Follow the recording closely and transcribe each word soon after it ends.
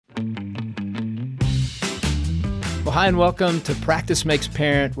Well, hi and welcome to Practice Makes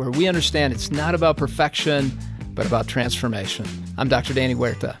Parent, where we understand it's not about perfection, but about transformation. I'm Dr. Danny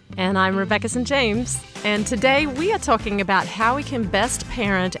Huerta. And I'm Rebecca St. James. And today we are talking about how we can best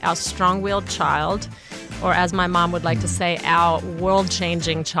parent our strong-willed child, or as my mom would like to say, our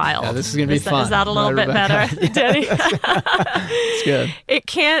world-changing child. Yeah, this is going to be fun. Is that a little bit better, Danny? It's good. It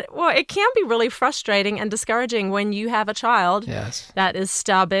can be really frustrating and discouraging when you have a child that is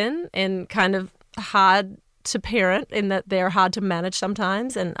stubborn and kind of hard to parent, in that they're hard to manage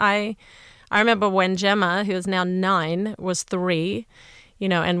sometimes. And I remember when Gemma, who is now 9, was 3,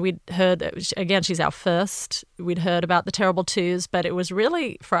 and we'd heard, again, she's our first. We'd heard about the terrible 2s, but it was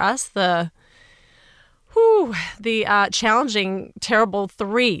really, for us, the challenging, terrible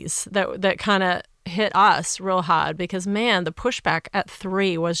 3s that kind of hit us real hard, because, man, the pushback at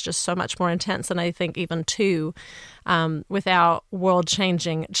 3 was just so much more intense than I think even 2 with our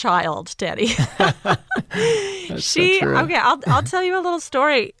world-changing child, Daddy. So true. Okay, I'll tell you a little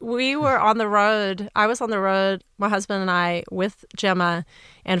story. We were on the road. I was on the road, my husband and I, with Gemma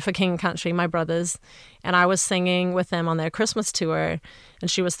and for King Country, my brothers, and I was singing with them on their Christmas tour, and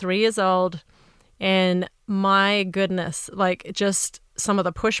she was 3 years old. And my goodness, like just some of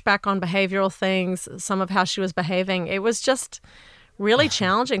the pushback on behavioral things, some of how she was behaving, it was just really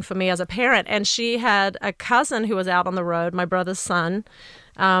challenging for me as a parent. And she had a cousin who was out on the road, my brother's son,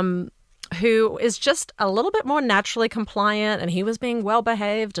 who is just a little bit more naturally compliant, and he was being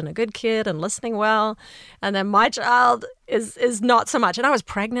well-behaved and a good kid and listening well. And then my child is not so much. And I was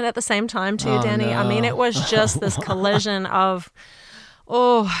pregnant at the same time too, Danny. No. I mean, it was just this collision of...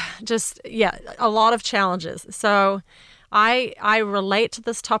 a lot of challenges. So I relate to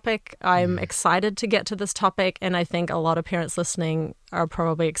this topic. I'm excited to get to this topic, and I think a lot of parents listening are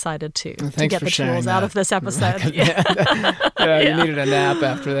probably excited too to get the tools out of this episode. You needed a nap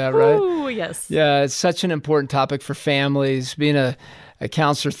after that, right? Ooh, yes. Yeah, it's such an important topic for families. Being a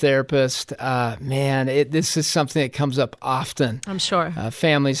counselor therapist, this is something that comes up often. I'm sure.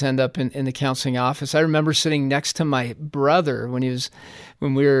 Families end up in the counseling office. I remember sitting next to my brother when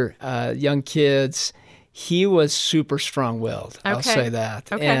we were young kids. He was super strong-willed. Okay. I'll say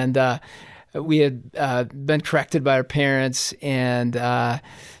that. Okay. And we had been corrected by our parents, and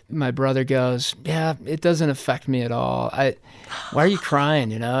my brother goes, "Yeah, it doesn't affect me at all. Why are you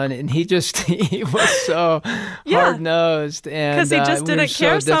crying?" And he was so hard-nosed, and because he just didn't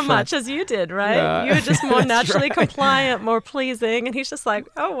care so different. Much as you did, right? You were just more naturally right. compliant, more pleasing, and he's just like,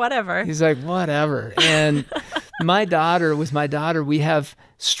 "Oh, whatever." He's like, "Whatever." And with my daughter, we have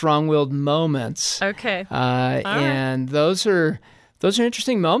strong-willed moments. Okay. And those are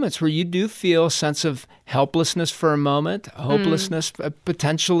interesting moments where you do feel a sense of helplessness for a moment, hopelessness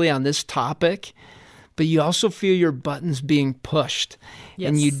potentially on this topic, but you also feel your buttons being pushed. Yes.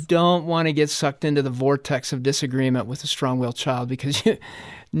 And you don't want to get sucked into the vortex of disagreement with a strong-willed child, because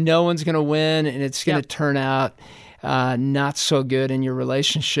no one's going to win, and it's going to turn out not so good in your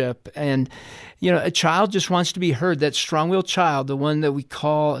relationship. And a child just wants to be heard. That strong-willed child, the one that we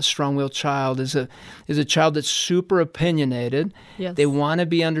call a strong-willed child, is a child that's super opinionated. Yes. They want to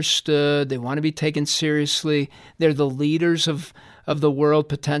be understood. They want to be taken seriously. They're the leaders of the world,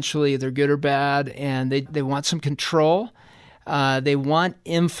 potentially. They're good or bad, and they want some control. They want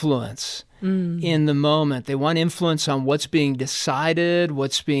influence in the moment. They want influence on what's being decided,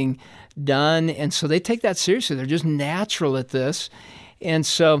 what's being done, and so they take that seriously. They're just natural at this. And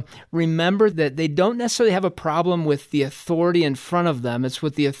so remember that they don't necessarily have a problem with the authority in front of them. It's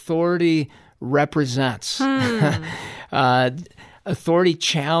what the authority represents. Authority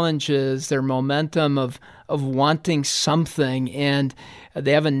challenges their momentum of wanting something, and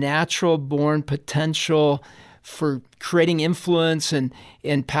they have a natural born potential for creating influence and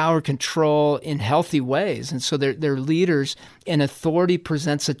power control in healthy ways. And so they're leaders, and authority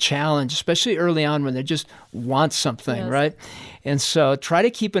presents a challenge, especially early on when they just want something, right? And so try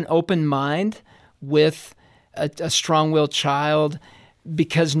to keep an open mind with a strong-willed child,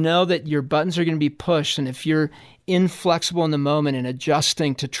 because know that your buttons are going to be pushed. And if you're inflexible in the moment and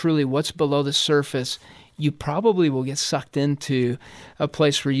adjusting to truly what's below the surface, you probably will get sucked into a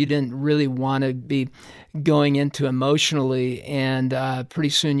place where you didn't really want to be going into emotionally, and pretty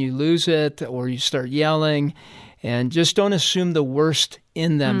soon you lose it, or you start yelling. And just don't assume the worst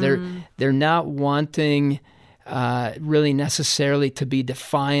in them. They're not wanting really necessarily to be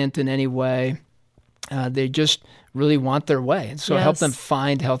defiant in any way. They just really want their way. And so help them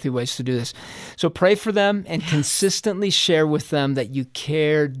find healthy ways to do this. So pray for them and consistently share with them that you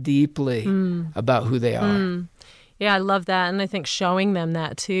care deeply about who they are. Yeah, I love that. And I think showing them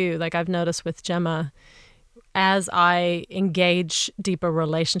that too. Like I've noticed with Gemma, as I engage deeper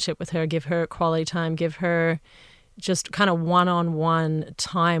relationship with her, give her quality time, give her just kind of one-on-one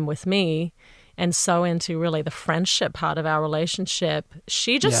time with me and so into really the friendship part of our relationship,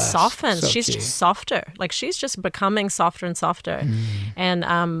 she just softens. So she's key. just softer. Like she's just becoming softer and softer.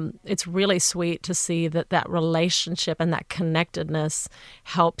 And it's really sweet to see that relationship and that connectedness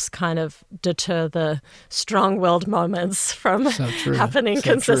helps kind of deter the strong-willed moments from happening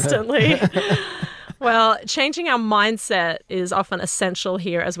consistently. Well, changing our mindset is often essential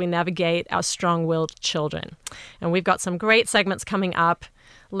here as we navigate our strong-willed children. And we've got some great segments coming up.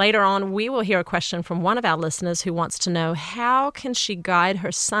 Later on, we will hear a question from one of our listeners who wants to know how can she guide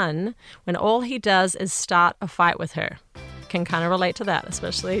her son when all he does is start a fight with her. Can kind of relate to that,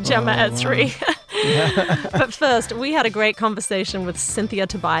 especially Gemma at 3. But first, we had a great conversation with Cynthia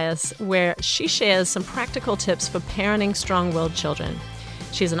Tobias where she shares some practical tips for parenting strong-willed children.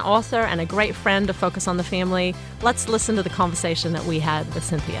 She's an author and a great friend to focus on the family. Let's listen to the conversation that we had with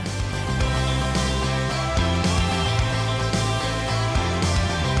Cynthia.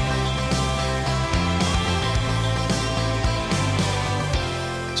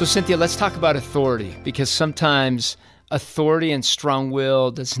 So, Cynthia, let's talk about authority, because sometimes authority and strong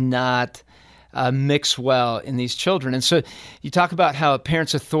will does not mix well in these children. And so you talk about how a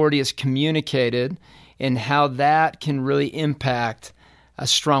parent's authority is communicated and how that can really impact a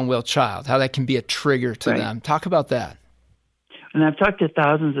strong-willed child, how that can be a trigger to them. Talk about that. And I've talked to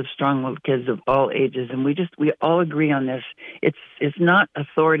thousands of strong-willed kids of all ages, and we all agree on this. It's not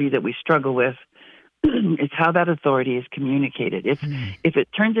authority that we struggle with. It's how that authority is communicated. If it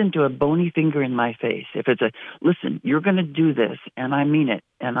turns into a bony finger in my face, if it's listen, you're going to do this, and I mean it,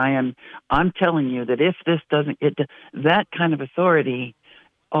 and I'm telling you that if this doesn't, that kind of authority,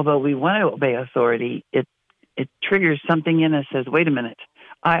 although we want to obey authority, it triggers something in us, says, wait a minute,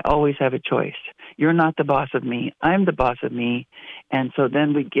 I always have a choice. You're not the boss of me. I'm the boss of me. And so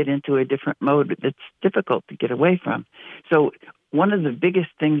then we get into a different mode that's difficult to get away from. So one of the biggest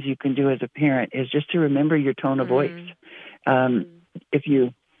things you can do as a parent is just to remember your tone of voice. I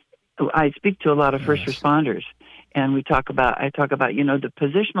speak to a lot of first responders, and I talk about, the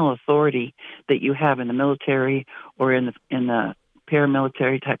positional authority that you have in the military or in the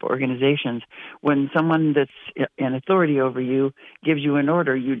paramilitary type organizations. When someone that's in authority over you gives you an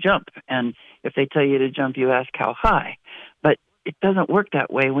order, you jump. And if they tell you to jump, you ask how high. But it doesn't work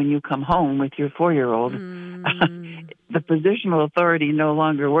that way when you come home with your 4-year-old. The positional authority no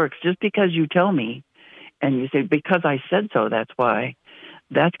longer works. Just because you tell me and you say, because I said so, that's why,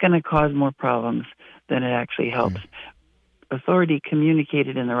 that's going to cause more problems than it actually helps. Authority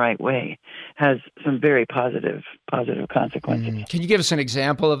communicated in the right way has some very positive consequences. Can you give us an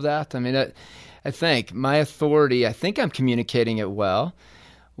example of that? I mean, I think my authority, I think I'm communicating it well.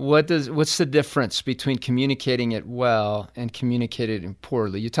 What's the difference between communicating it well and communicating it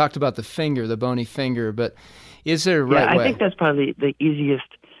poorly? You talked about the finger, the bony finger, but is there a right way? I think that's probably the easiest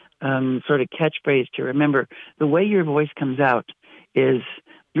sort of catchphrase to remember. The way your voice comes out is,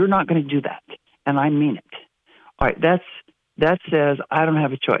 you're not going to do that, and I mean it. All right, that says I don't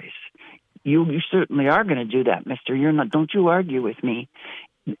have a choice. You certainly are going to do that, mister. You're not. Don't you argue with me.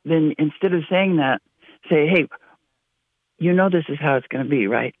 Then instead of saying that, say, hey, this is how it's going to be,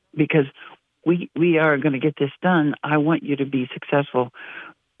 right? Because we are going to get this done. I want you to be successful.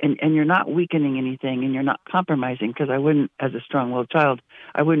 And you're not weakening anything, and you're not compromising, because I wouldn't, as a strong-willed child,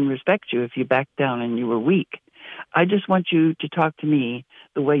 I wouldn't respect you if you backed down and you were weak. I just want you to talk to me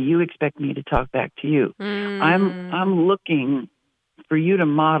the way you expect me to talk back to you. I'm looking for you to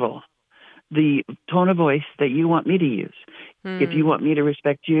model the tone of voice that you want me to use. If you want me to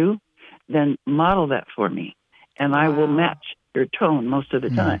respect you, then model that for me, and I will match your tone most of the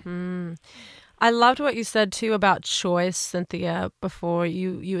time. I loved what you said, too, about choice, Cynthia, before.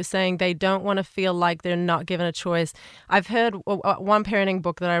 You were saying they don't want to feel like they're not given a choice. I've heard one parenting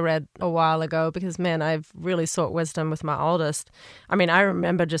book that I read a while ago, because, man, I've really sought wisdom with my oldest. I mean, I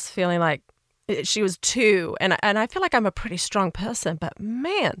remember just feeling like she was 2, and I feel like I'm a pretty strong person, but,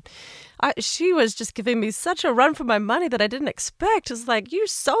 man, she was just giving me such a run for my money that I didn't expect. It's like, you're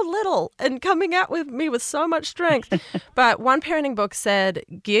so little and coming out with me with so much strength. But one parenting book said,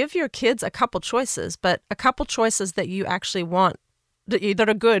 give your kids a couple choices, but a couple choices that you actually want, that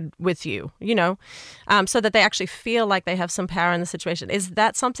are good with you, so that they actually feel like they have some power in the situation. Is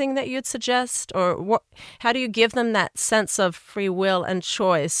that something that you'd suggest? Or how do you give them that sense of free will and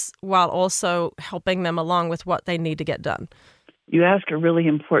choice while also helping them along with what they need to get done? You ask a really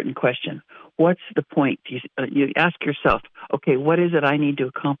important question. What's the point? You ask yourself, okay, what is it I need to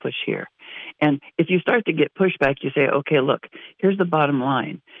accomplish here? And if you start to get pushback, you say, okay, look, here's the bottom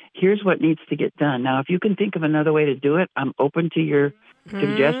line. Here's what needs to get done. Now, if you can think of another way to do it, I'm open to your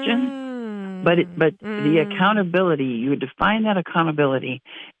suggestion. But the accountability, you define that accountability,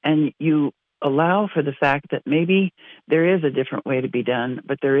 and you allow for the fact that maybe there is a different way to be done,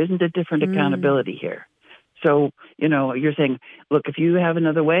 but there isn't a different accountability here. So, you're saying, look, if you have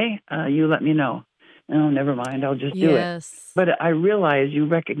another way, you let me know. No, never mind, I'll just do it. But I realize you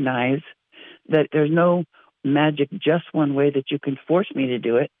recognize that there's no magic, just one way that you can force me to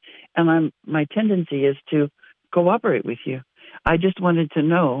do it. And my tendency is to cooperate with you. I just wanted to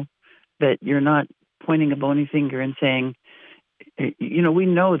know that you're not pointing a bony finger and saying, we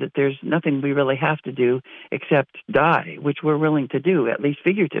know that there's nothing we really have to do except die, which we're willing to do, at least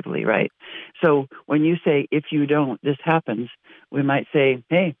figuratively, right? So when you say, if you don't, this happens, we might say,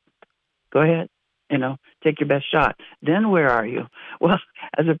 hey, go ahead, take your best shot. Then where are you? Well,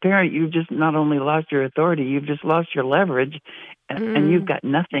 as a parent, you've just not only lost your authority, you've just lost your leverage, and you've got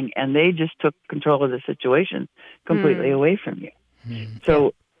nothing, and they just took control of the situation completely away from you.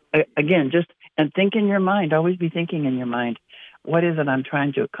 So, again, and think in your mind, always be thinking in your mind, what is it I'm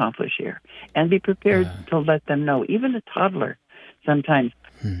trying to accomplish here? And be prepared to let them know. Even a toddler, sometimes,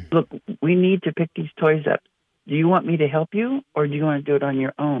 look, we need to pick these toys up. Do you want me to help you, or do you want to do it on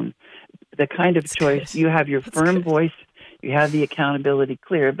your own? The kind of choice, you have your firm voice, you have the accountability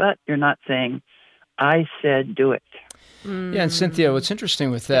clear, but you're not saying, I said do it. Yeah, and Cynthia, what's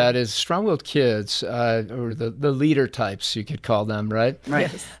interesting with that is strong-willed kids, or the leader types, you could call them, right? Right.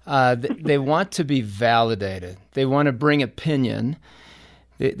 They want to be validated. They want to bring opinion.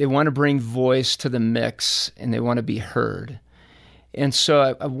 They want to bring voice to the mix, and they want to be heard. And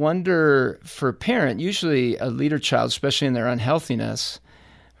so I wonder, for a parent, usually a leader child, especially in their unhealthiness,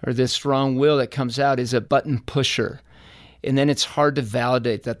 or this strong will that comes out, is a button pusher. And then it's hard to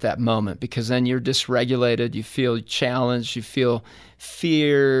validate that moment, because then you're dysregulated, you feel challenged, you feel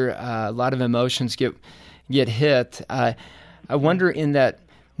fear, a lot of emotions get hit. I wonder, in that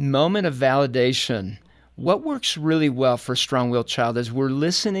moment of validation, what works really well for a strong-willed child as we're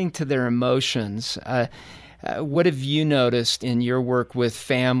listening to their emotions? What have you noticed in your work with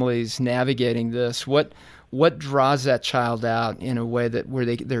families navigating this? What draws that child out in a way where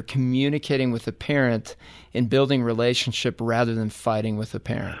they're communicating with the parent and building relationship rather than fighting with the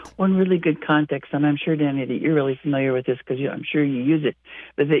parent? One really good context, and I'm sure, Danny, that you're really familiar with this because I'm sure you use it,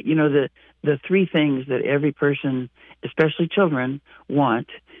 but that, the three things that every person, especially children, want,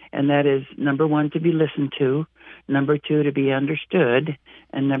 and that is, number one, to be listened to, number two, to be understood,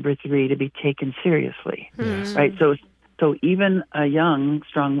 and number three, to be taken seriously. Yes. Right? So even a young,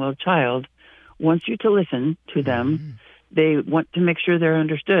 strong-willed child wants you to listen to them. They want to make sure they're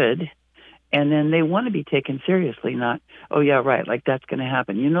understood, and then they want to be taken seriously, not, oh, yeah, right, like that's going to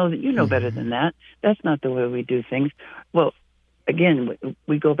happen. You know better than that. That's not the way we do things. Well, again,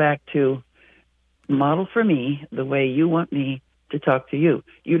 we go back to model for me the way you want me to talk to you.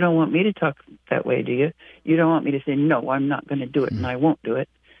 You don't want me to talk that way, do you? You don't want me to say, no, I'm not going to do it, and I won't do it.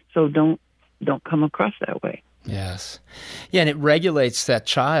 So don't come across that way. Yes. Yeah, and it regulates that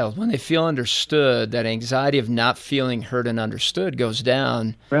child. When they feel understood, that anxiety of not feeling heard and understood goes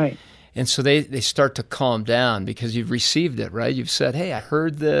down. Right. And so they start to calm down because you've received it, right? You've said, hey, I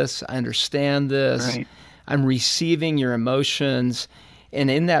heard this, I understand this, right. I'm receiving your emotions. And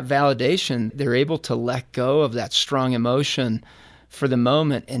in that validation, they're able to let go of that strong emotion for the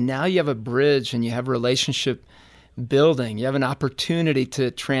moment. And now you have a bridge and you have relationship building. You have an opportunity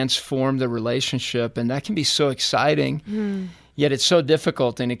to transform the relationship, and that can be so exciting, yet it's so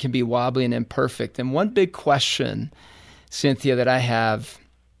difficult, and it can be wobbly and imperfect. And one big question, Cynthia, that I have,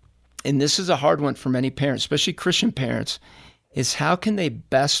 and this is a hard one for many parents, especially Christian parents, is how can they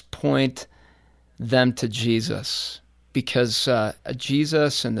best point them to Jesus? Because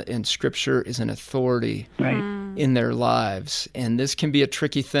Jesus and Scripture is an authority in their lives, and this can be a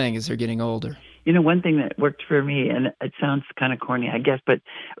tricky thing as they're getting older. One thing that worked for me, and it sounds kind of corny, I guess, but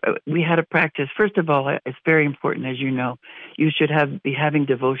we had a practice. First of all, it's very important, as you know, you should be having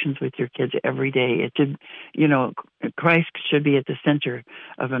devotions with your kids every day. It should, Christ should be at the center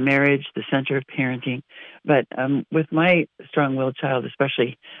of a marriage, the center of parenting. But with my strong-willed child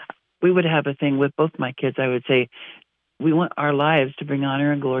especially, we would have a thing with both my kids. I would say, we want our lives to bring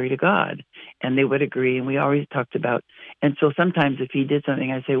honor and glory to God. And they would agree, and we always talked about. And so sometimes if he did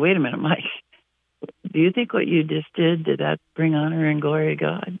something, I'd say, wait a minute, Mike, do you think what you just did that bring honor and glory to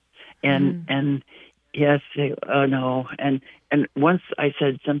God? And yes, oh no. And once I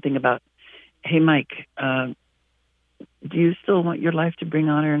said something about, hey, Mike, do you still want your life to bring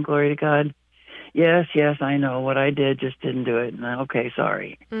honor and glory to God? Yes, I know. What I did just didn't do it. And okay,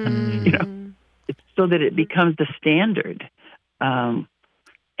 sorry. It's so that it becomes the standard. And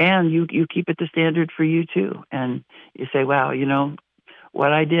you keep it the standard for you too. And you say, wow,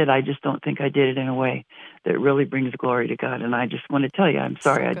 what I did, I just don't think I did it in a way that really brings glory to God. And I just want to tell you, I'm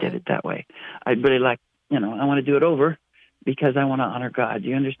sorry I did it that way. I'd really like, I want to do it over because I want to honor God. Do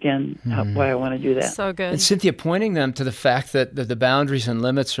you understand why I want to do that? So good. And Cynthia, pointing them to the fact that the boundaries and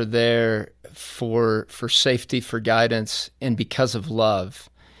limits are there for safety, for guidance, and because of love.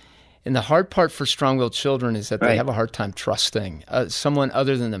 And the hard part for strong-willed children is that they have a hard time trusting someone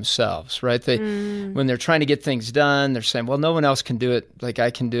other than themselves, right? When they're trying to get things done, they're saying, well, no one else can do it like I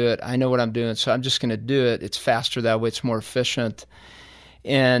can do it. I know what I'm doing, so I'm just going to do it. It's faster that way. It's more efficient.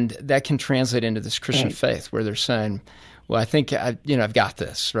 And that can translate into this Christian faith where they're saying, well, I think, I've got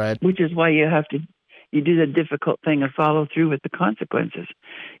this, right? Which is why you do the difficult thing of follow through with the consequences,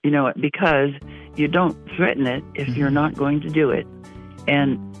 because you don't threaten it if you're not going to do it.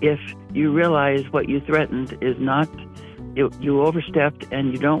 And if you realize what you threatened is not, you overstepped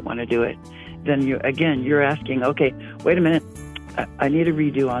and you don't want to do it, then you're asking, okay, wait a minute, I need a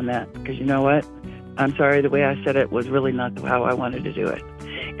redo on that, because you know what? I'm sorry, the way I said it was really not how I wanted to do it.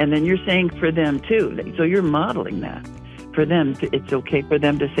 And then you're saying for them too, so you're modeling that. For them, it's okay for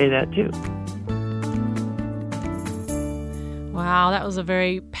them to say that too. Wow, that was a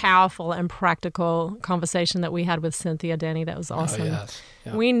very powerful and practical conversation that we had with Cynthia, Danny. That was awesome. Oh, yes.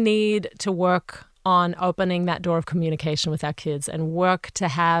 Yeah. We need to work on opening that door of communication with our kids and work to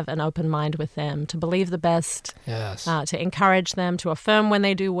have an open mind with them, to believe the best, to encourage them, to affirm when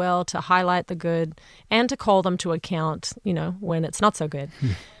they do well, to highlight the good, and to call them to account, when it's not so good.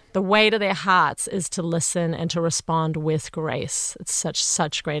 The way to their hearts is to listen and to respond with grace. It's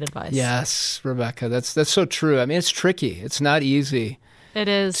such great advice. Yes, Rebecca, that's so true. I mean, it's tricky. It's not easy. It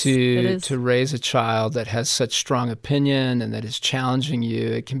is. To raise a child that has such strong opinion and that is challenging you.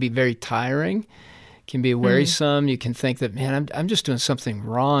 It can be very tiring. It can be wearisome. You can think that, man, I'm just doing something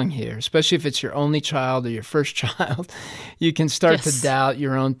wrong here, especially if it's your only child or your first child. You can start to doubt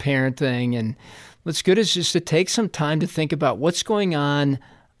your own parenting. And what's good is just to take some time to think about what's going on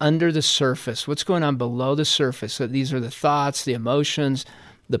under the surface, what's going on below the surface. So these are the thoughts, the emotions,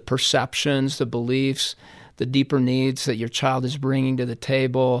 the perceptions, the beliefs, the deeper needs that your child is bringing to the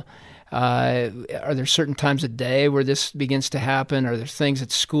table. Are there certain times of day where this begins to happen? Are there things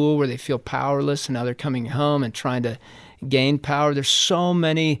at school where they feel powerless and now they're coming home and trying to gain power? There's so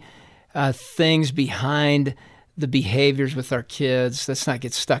many things behind the behaviors with our kids. Let's not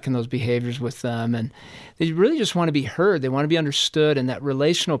get stuck in those behaviors with them. And they really just want to be heard. They want to be understood in that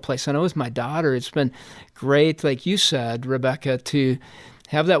relational place. I know with my daughter, it's been great, like you said, Rebecca, to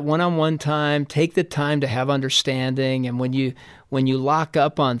have that one-on-one time, take the time to have understanding. And when you lock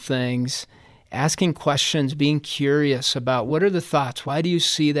up on things, asking questions, being curious about what are the thoughts? Why do you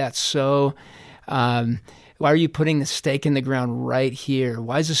see that so? Why are you putting the stake in the ground right here?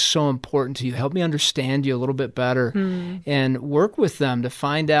 Why is this so important to you? Help me understand you a little bit better and work with them to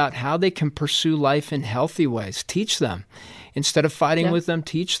find out how they can pursue life in healthy ways. Teach them. Instead of fighting with them,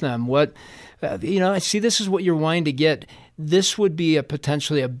 teach them what, I see this is what you're wanting to get. This would be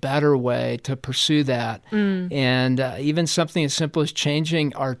potentially a better way to pursue that. And even something as simple as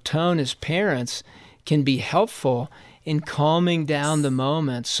changing our tone as parents can be helpful in calming down the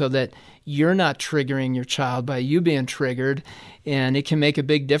moment so that you're not triggering your child by you being triggered, and it can make a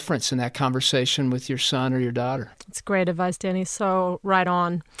big difference in that conversation with your son or your daughter. It's great advice, Danny. So right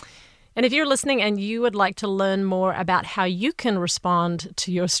on. And if you're listening and you would like to learn more about how you can respond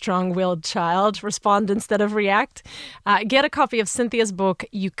to your strong-willed child, respond instead of react, get a copy of Cynthia's book,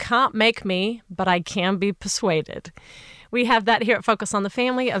 You Can't Make Me, But I Can Be Persuaded. We have that here at Focus on the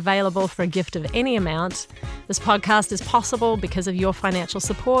Family, available for a gift of any amount. This podcast is possible because of your financial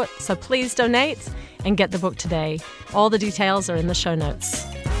support, so please donate and get the book today. All the details are in the show notes.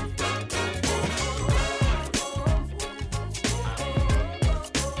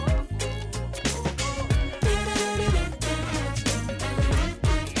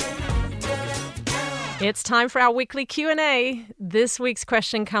 It's time for our weekly Q&A. This week's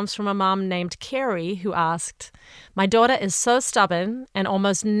question comes from a mom named Carrie who asked, "My daughter is so stubborn and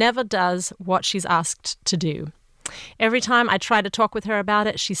almost never does what she's asked to do. Every time I try to talk with her about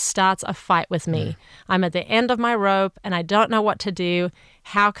it, she starts a fight with me. I'm at the end of my rope and I don't know what to do.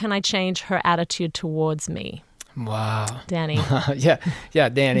 How can I change her attitude towards me?" Wow. Danny. Yeah,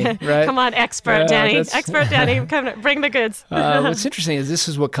 Danny, right? Come on, expert Danny. Expert Danny, come bring the goods. What's interesting is this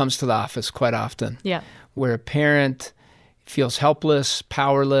is what comes to the office quite often. Yeah. Where a parent feels helpless,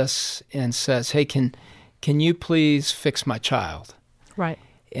 powerless, and says, hey, can you please fix my child? Right.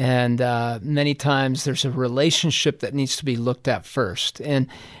 And many times there's a relationship that needs to be looked at first. And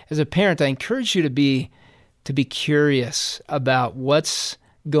as a parent, I encourage you to be curious about what's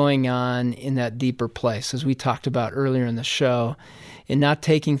going on in that deeper place, as we talked about earlier in the show, and not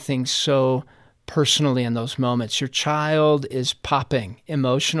taking things so personally in those moments. Your child is popping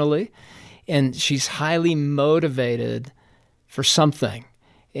emotionally, and she's highly motivated for something.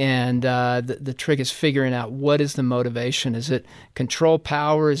 And the trick is figuring out, what is the motivation? Is it control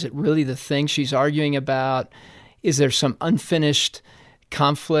power? Is it really the thing she's arguing about? Is there some unfinished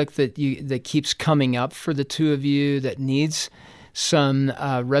conflict that keeps coming up for the two of you that needs some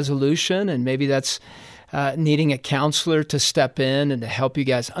resolution? And maybe that's needing a counselor to step in and to help you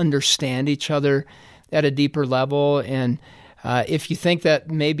guys understand each other at a deeper level. And if you think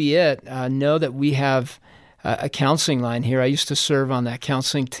that may be it, know that we have a counseling line here. I used to serve on that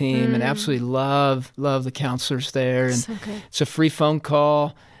counseling team and absolutely love the counselors there. And So good. it's a free phone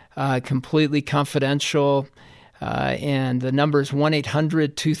call, completely confidential. And the number is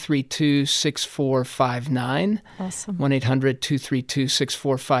 1-800-232-6459. Awesome.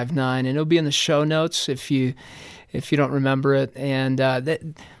 1-800-232-6459. And it'll be in the show notes if you don't remember it. And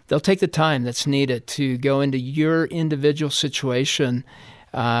they'll take the time that's needed to go into your individual situation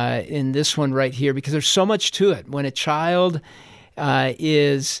in this one right here, because there's so much to it. When a child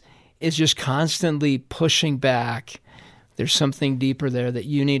is just constantly pushing back, there's something deeper there that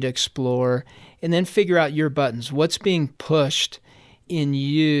you need to explore, and then figure out your buttons. What's being pushed in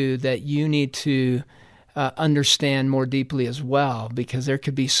you that you need to understand more deeply as well, because there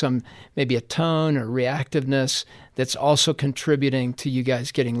could be maybe a tone or reactiveness that's also contributing to you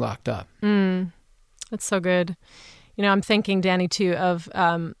guys getting locked up. That's so good. I'm thinking, Danny, too, of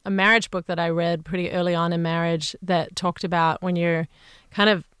a marriage book that I read pretty early on in marriage that talked about when you're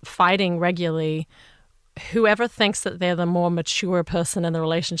kind of fighting regularly, whoever thinks that they're the more mature person in the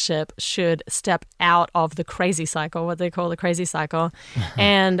relationship should step out of the crazy cycle, what they call the crazy cycle,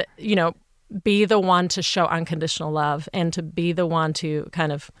 and, be the one to show unconditional love and to be the one to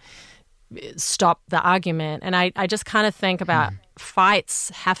kind of stop the argument. And I just kind of think about fights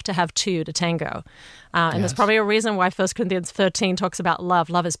have to have two to tango. And there's probably a reason why 1 Corinthians 13 talks about love.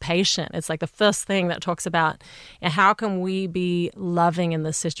 Love is patient. It's like the first thing that talks about, and how can we be loving in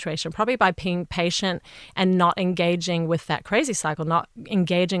this situation? Probably by being patient and not engaging with that crazy cycle, not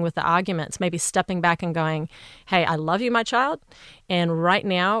engaging with the arguments, maybe stepping back and going, hey, I love you, my child. And right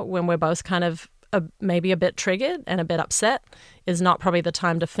now, when we're both kind of maybe a bit triggered and a bit upset, is not probably the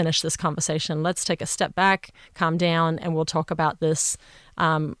time to finish this conversation. Let's take a step back, calm down, and we'll talk about this,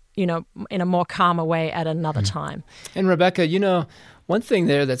 in a more calmer way at another time. And Rebecca, one thing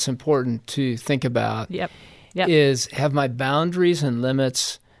there that's important to think about is, have my boundaries and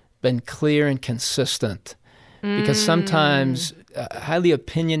limits been clear and consistent? Because sometimes highly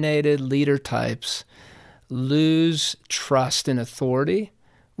opinionated leader types lose trust in authority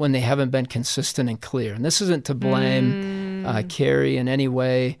when they haven't been consistent and clear. And this isn't to blame Carrie in any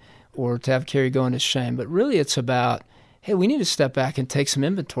way or to have Carrie go into shame, but really it's about, hey, we need to step back and take some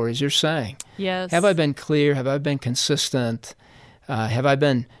inventory, as you're saying. Yes. Have I been clear? Have I been consistent? Have I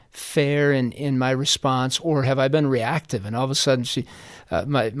been fair in my response, or have I been reactive? And all of a sudden,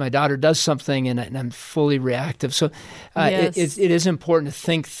 my daughter does something, and I'm fully reactive. So it is important to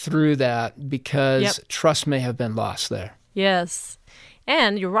think through that, because trust may have been lost there. Yes.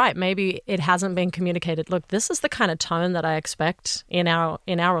 And you're right, maybe it hasn't been communicated. Look, this is the kind of tone that I expect in our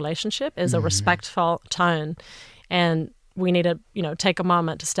relationship, is a respectful tone. And we need to, take a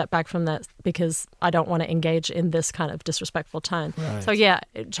moment to step back from that, because I don't want to engage in this kind of disrespectful tone. Right. So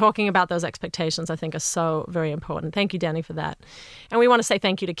talking about those expectations, I think, is so very important. Thank you, Danny, for that. And we want to say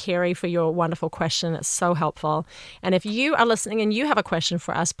thank you to Carrie for your wonderful question. It's so helpful. And if you are listening and you have a question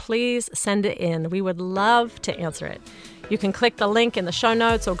for us, please send it in. We would love to answer it. You can click the link in the show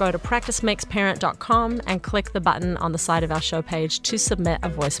notes or go to practicemakesparent.com and click the button on the side of our show page to submit a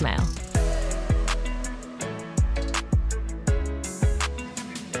voicemail.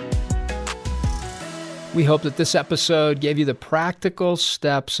 We hope that this episode gave you the practical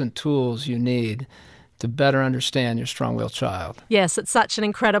steps and tools you need to better understand your strong-willed child. Yes, it's such an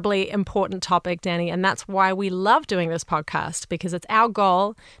incredibly important topic, Danny, and that's why we love doing this podcast, because it's our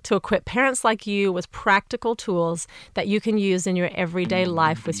goal to equip parents like you with practical tools that you can use in your everyday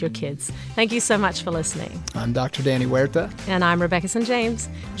life with your kids. Thank you so much for listening. I'm Dr. Danny Huerta. And I'm Rebecca St. James.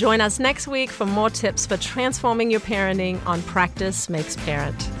 Join us next week for more tips for transforming your parenting on Practice Makes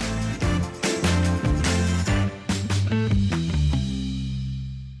Parent.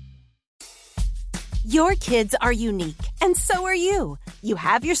 Your kids are unique, and so are you. You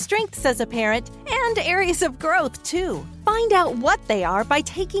have your strengths as a parent and areas of growth, too. Find out what they are by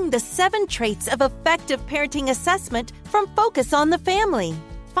taking the 7 Traits of Effective Parenting assessment from Focus on the Family.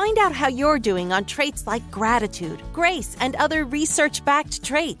 Find out how you're doing on traits like gratitude, grace, and other research-backed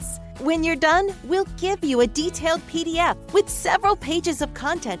traits. When you're done, we'll give you a detailed PDF with several pages of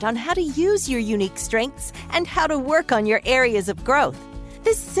content on how to use your unique strengths and how to work on your areas of growth.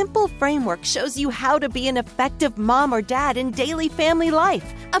 This simple framework shows you how to be an effective mom or dad in daily family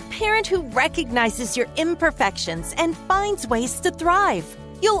life, a parent who recognizes your imperfections and finds ways to thrive.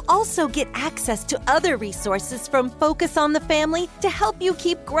 You'll also get access to other resources from Focus on the Family to help you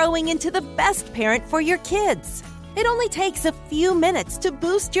keep growing into the best parent for your kids. It only takes a few minutes to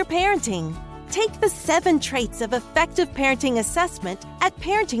boost your parenting. Take the 7 Traits of Effective Parenting assessment at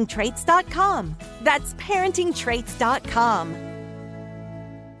parentingtraits.com. That's parentingtraits.com.